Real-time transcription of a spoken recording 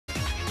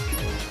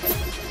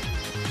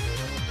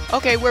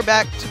Okay, we're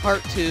back to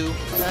part 2.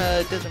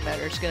 It doesn't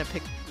matter. It's gonna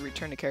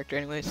return the character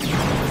anyways.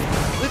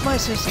 With my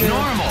sister,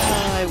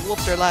 I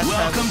whooped her last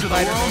time with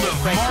Spider-Man,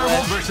 Frank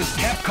West,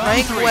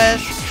 Capcom 3,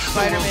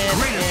 Spider-Man,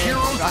 and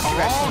Rocky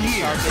Raccoon.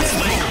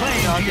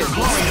 I'll get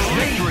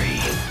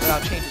victory, but I'll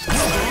change his color.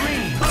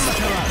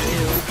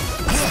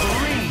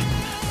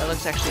 That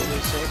looks actually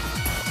really sick.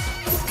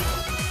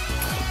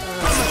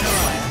 We'll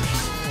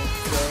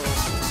go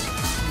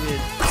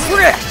with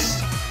Chris!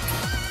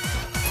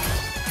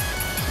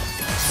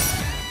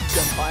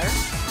 Gunfire.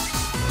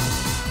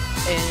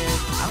 And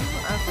I'm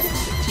gonna pick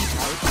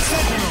T-Type,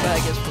 but I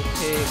guess we'll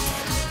pick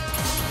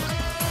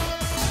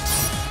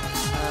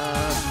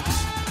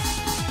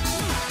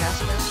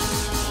Taskmaster.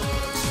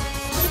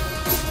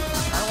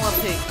 I don't want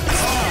to pick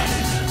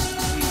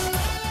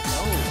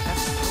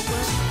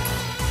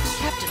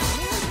Captain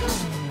America.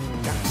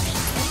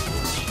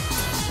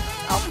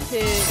 I'll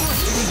pick what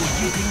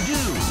you can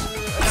do.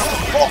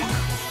 Hulk!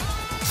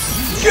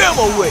 Get him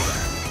away!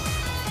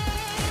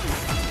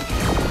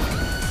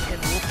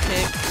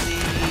 Pick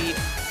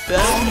the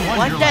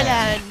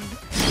Wonderland.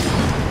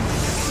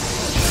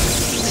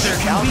 There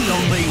can be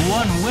only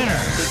one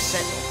winner.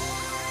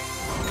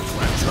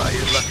 Wanna try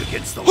your luck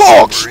against the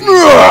Hulk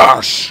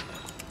smash!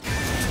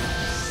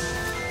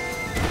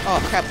 Oh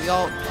crap, we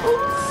all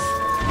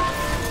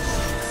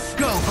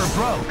go for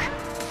broke.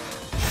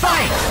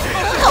 Fight!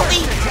 Help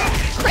me!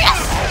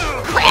 Chris!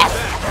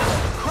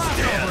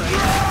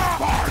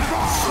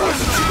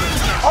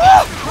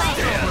 Oh!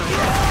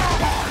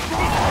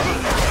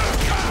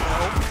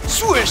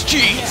 Swiss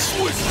cheese!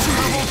 Swiss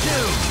cheese!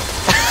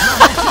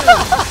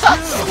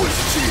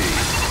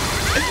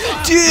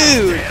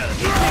 Dude!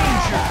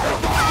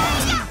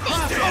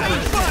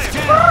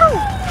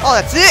 Oh,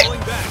 that's it!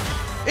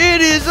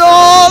 It is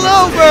all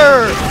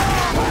over!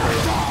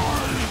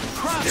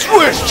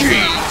 Swiss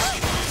cheese!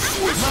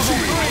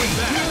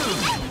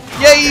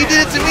 Yeah, you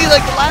did it to me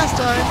like the last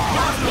time.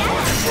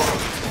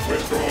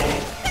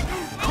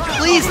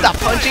 Please stop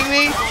punching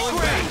me!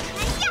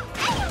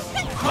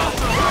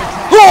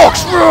 Hulk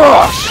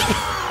smash!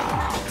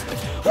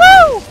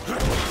 Woo!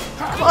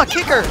 Come on,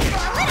 kick her!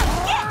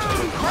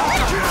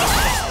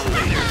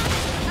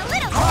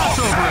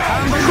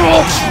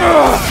 Hulk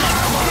smash!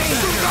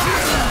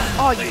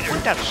 Oh, you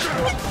worked out a shit.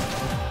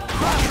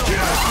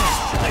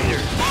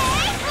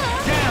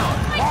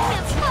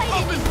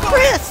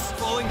 Chris!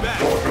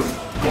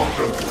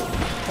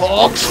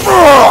 Hulk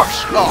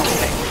smash! Oh,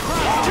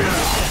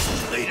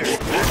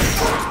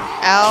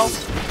 ow.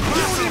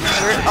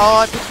 Oh,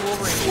 I picked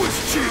Wolverine. Please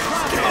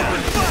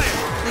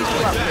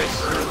pull out Chris.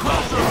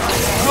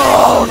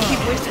 Oh, I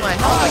keep wasting my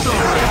health.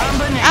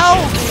 Ow!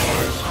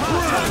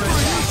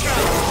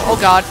 Oh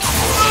god.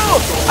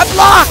 I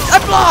blocked! I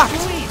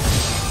blocked!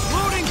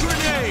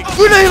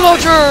 Grenade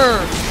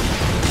launcher!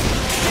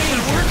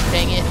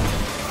 Dang it.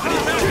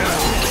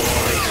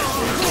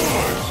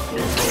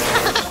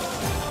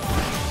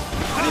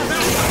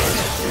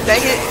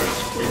 Dang it!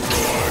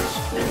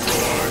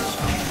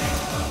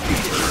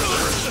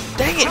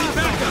 Dang it!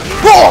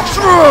 Hulk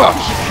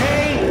smash!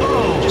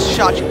 Just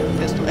shot you with a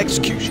pistol.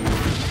 Execution.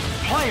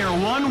 Player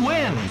 1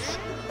 wins.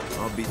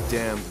 I'll be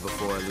damned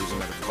before I lose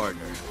another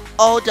partner.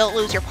 Oh, don't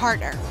lose your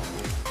partner.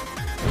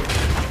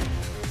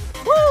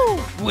 Woo!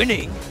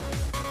 Winning.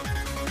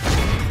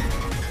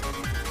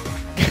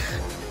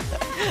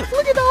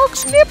 Look at the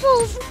Hulk's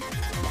nipples!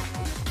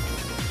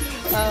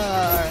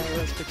 Alright,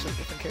 let's pick some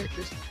different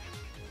characters.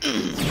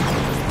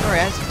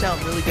 Alright, I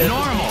sound really good.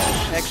 Normal.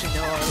 Actually,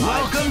 no.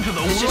 Welcome to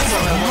the world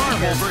of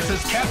Marvel vs.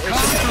 Capcom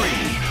 3,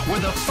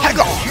 where the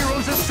finest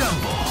heroes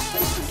assemble.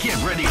 Get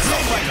ready for the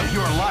fight of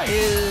your life.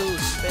 Ew,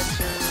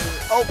 Spencer.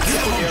 Oh,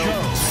 people Joe.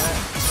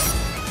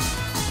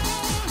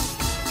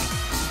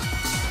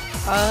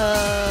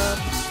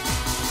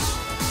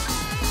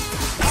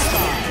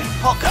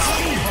 Hawkeye.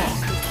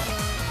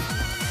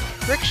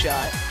 Trick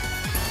shot.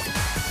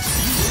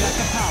 Got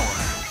the power.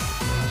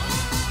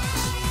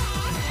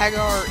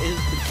 Hagar is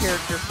the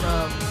character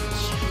from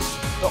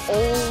the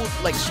old,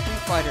 like,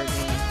 Street Fighter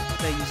game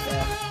they used to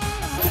have.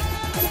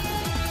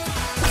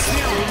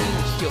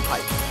 Steel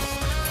pipe.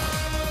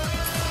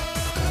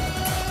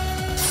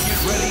 Get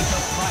ready to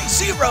fight.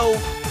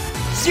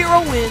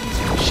 Zero wins.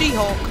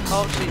 She-Hulk.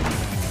 Oh,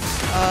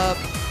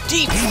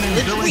 Demon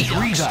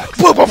Redux.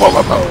 Boom, boom, boom,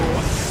 boom, boom.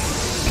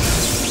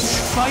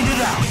 Fight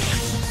it out.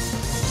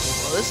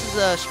 Well, this is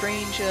a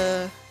strange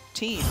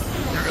team.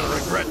 You're gonna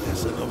regret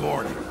this in the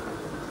morning.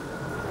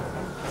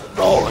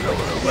 Rolling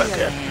over the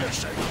weekend.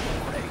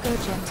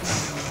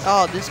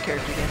 Oh, this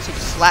character again. So he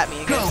slapped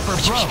me again. Go for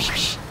broke.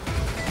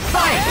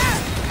 Fight.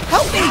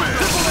 Help me!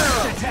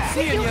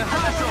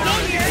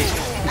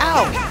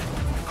 Ow!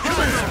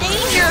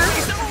 Danger!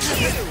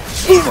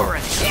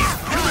 Boomerang!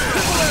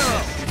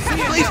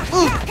 Please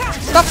move!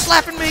 Stop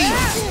slapping me!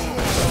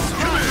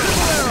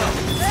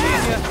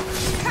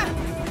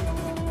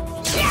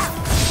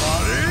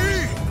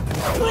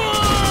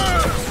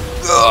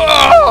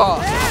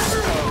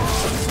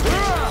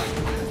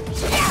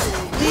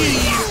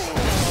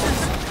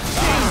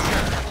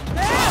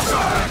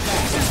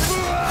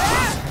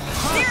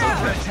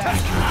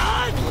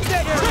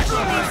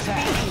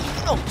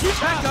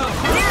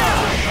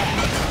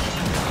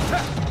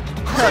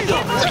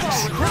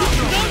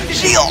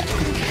 shield. Shield.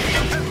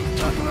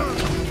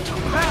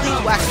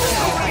 Please whack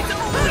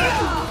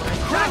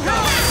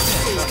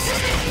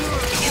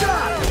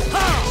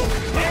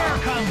Air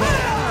combo.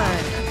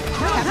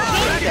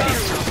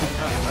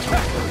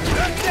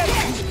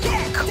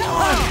 Come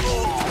on.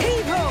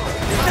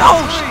 No!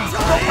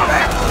 Don't come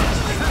back!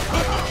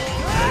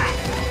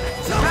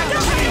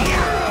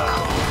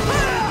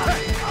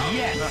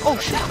 Oh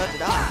shit, I'm about to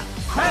die.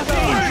 Oh, I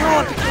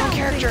picked the wrong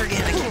character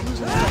again. I can't lose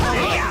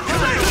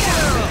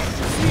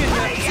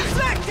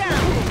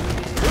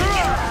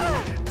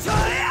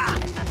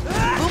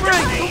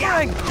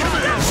Boomerang!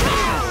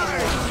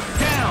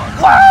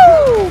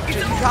 Woo!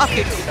 Just drop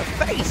kick in the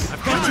face.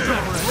 I've got you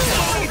covered.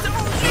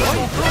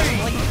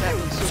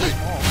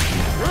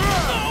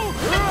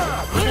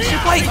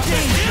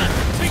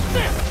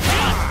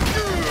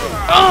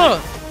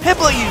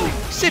 Headbutt you!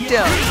 Sit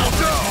down!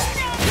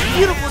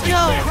 Beautiful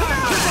job!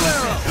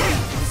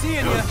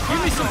 Seeing ya.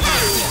 Give me some.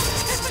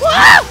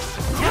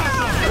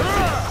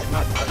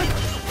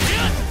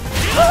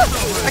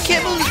 I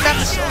can't believe that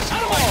is so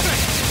small!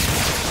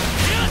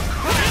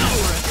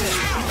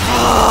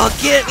 Oh,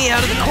 get me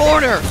out of the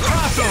corner!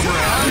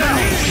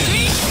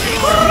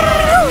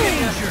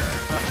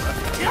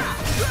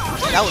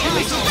 That was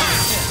amazing.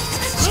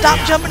 Stop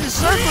jumping in the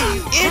circle,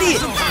 you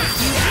idiot!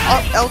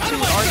 L2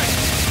 and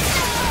R2.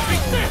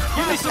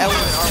 L1 and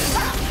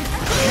R1.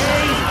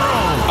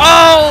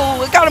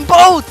 Oh! I got them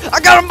both! I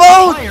got them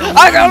both!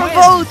 I got them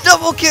both!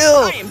 Double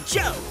kill! I am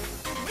Joe!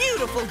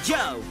 Beautiful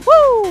Joe!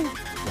 Woo!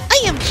 I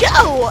am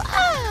Joe!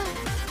 Ah!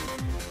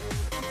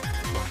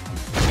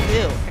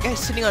 Ew, that guy's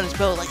sitting on his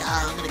boat like,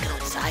 oh, I'm gonna go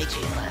inside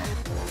you.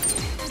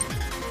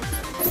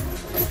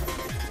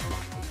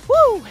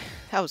 Woo!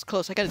 That was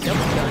close. I got a double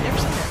kill. I never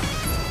seen that.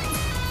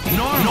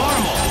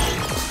 Normal.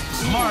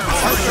 Marvel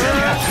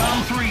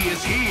Capcom 3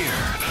 is here.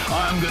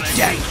 I'm gonna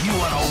take you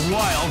on a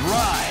wild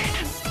ride.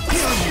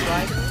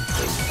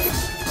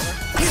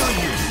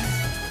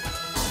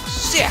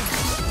 Sick!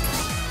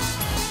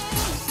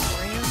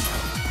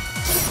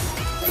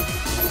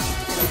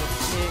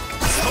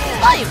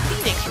 I am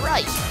Phoenix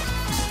Wright!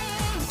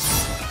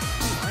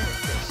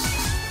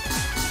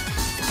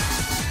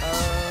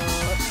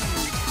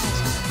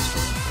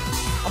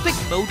 I'll pick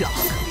MODOK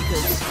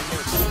because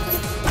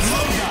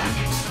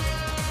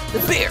the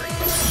berry!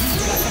 You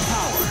got the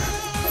power.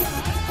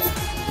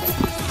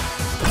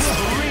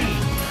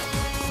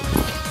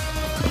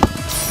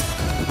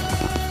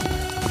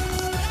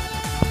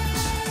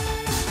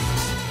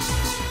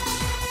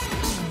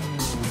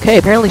 Okay,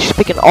 apparently she's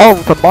picking all of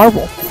them from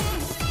Marvel.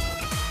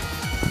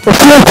 The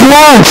fifth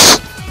plus!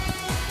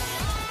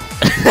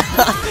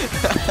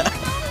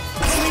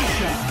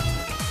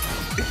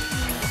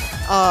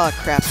 Oh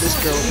crap, this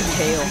girl is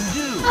pale.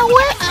 Oh,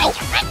 what?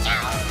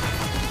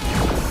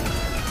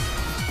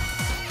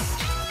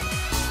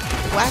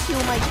 Whack you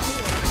in my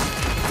tail.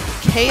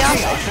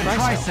 Chaos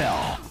Tricell.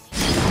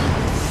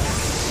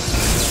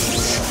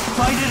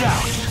 Fight it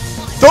out.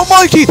 The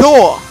Mighty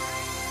Thor!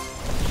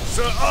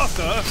 Sir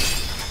Arthur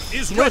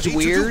is You know what's ready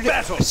weird? to do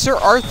battle. Sir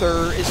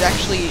Arthur is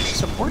actually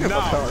supportive of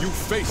Now Thor. you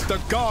face the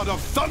God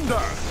of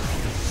Thunder.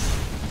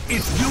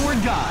 It's do or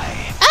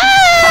die.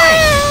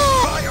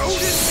 By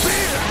Odin's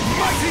spear,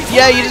 mighty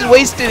Yeah, you just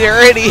wasted it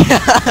already.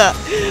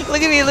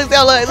 Look at me, look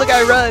how I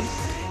run.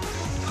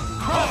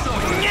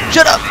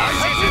 Shut up!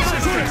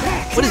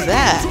 What is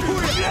that?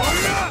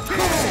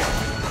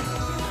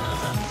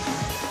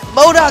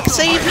 MODOK,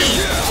 save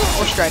me!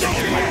 Or Strider.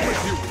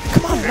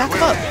 Come on, knock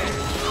him up.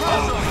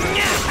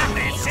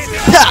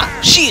 Ha!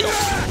 Shield!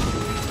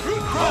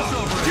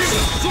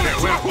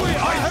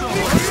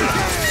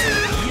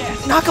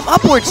 Knock him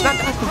upwards, not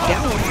knock him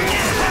down.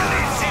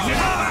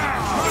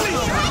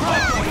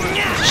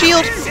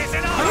 Shield!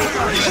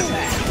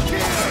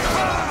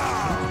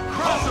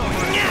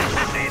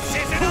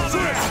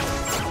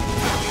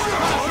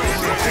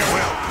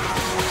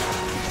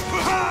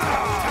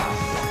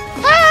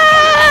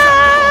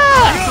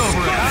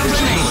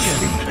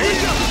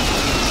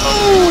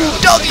 Oh,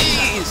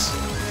 doggies!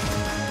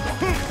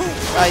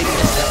 I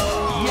missed that.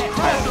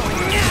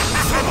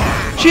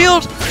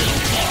 Shield!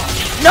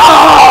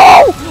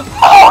 No!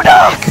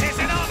 MODOK!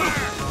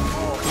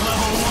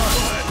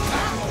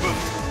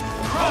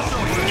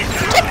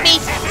 Protect me!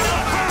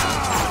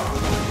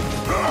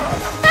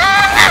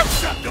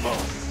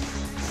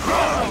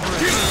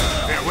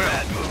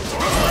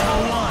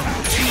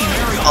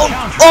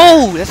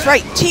 Oh, that's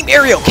right. Team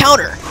aerial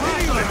counter.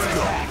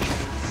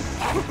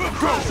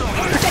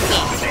 Protect me.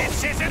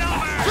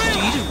 Dude,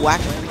 you just whack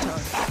him every time.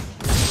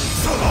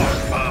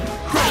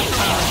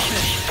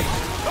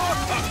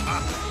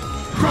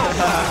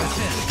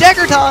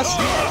 Dagger toss.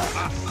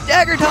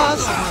 Dagger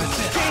toss.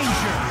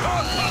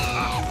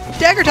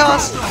 Dagger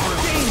toss.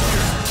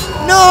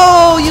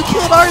 No, you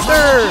killed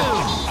Arthur.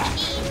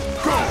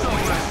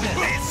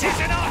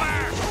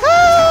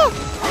 Ah!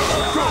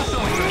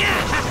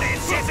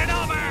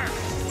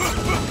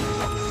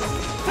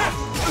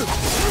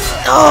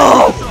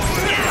 No!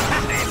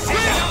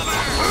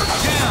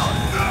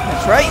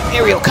 That's right,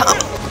 aerial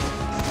combo.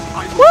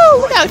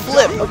 Woo! Look I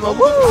flip. I'm like, woo,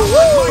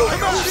 woo.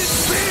 Promoted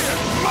spear!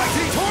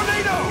 Mighty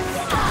tornado!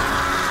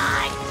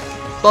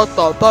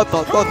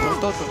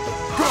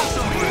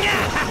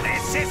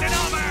 This isn't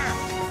over!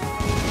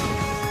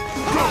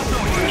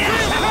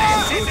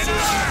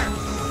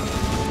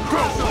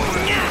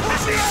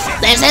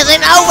 This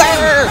isn't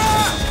over!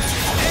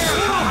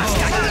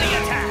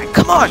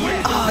 Come on!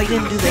 Oh, he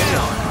didn't do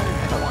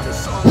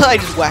that. I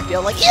just whacked it.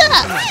 I'm like,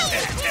 yeah!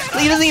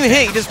 He doesn't even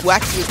hit, he just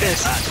whacks you with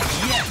this.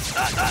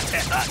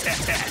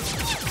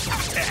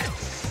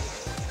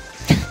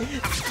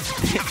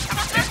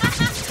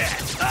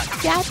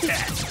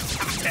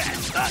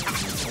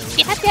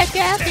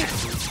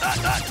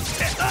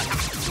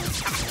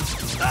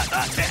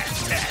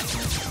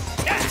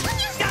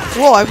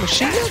 Whoa, I have a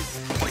machine gun?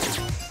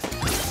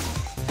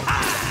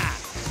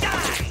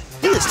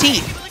 Look at his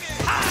teeth.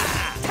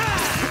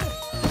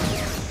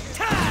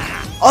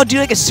 Oh, dude,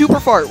 like a super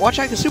fart. Watch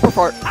like a super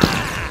fart.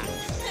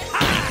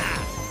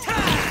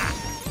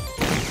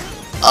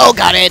 Oh,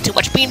 god, I had too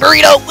much bean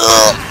burrito.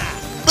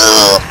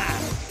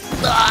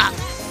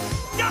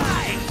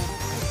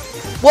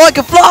 Well, I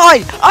can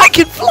fly! I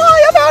can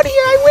fly! I'm out here!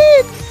 I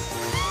win!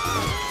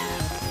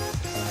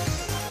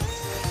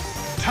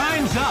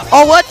 Time's up.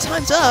 Oh, what?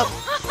 Time's up.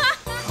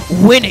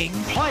 Winning.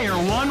 Player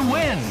 1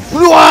 wins.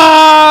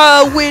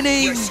 Wow!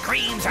 Winning! Your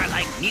screams are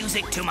like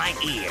music to my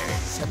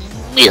ears.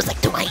 Music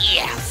to my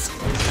ears.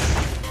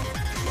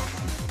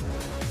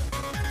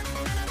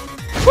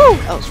 Whew,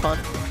 that was fun.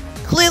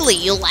 Clearly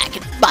you lack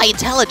my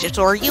intelligence,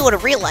 or you would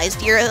have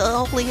realized you're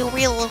only a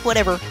real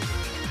whatever.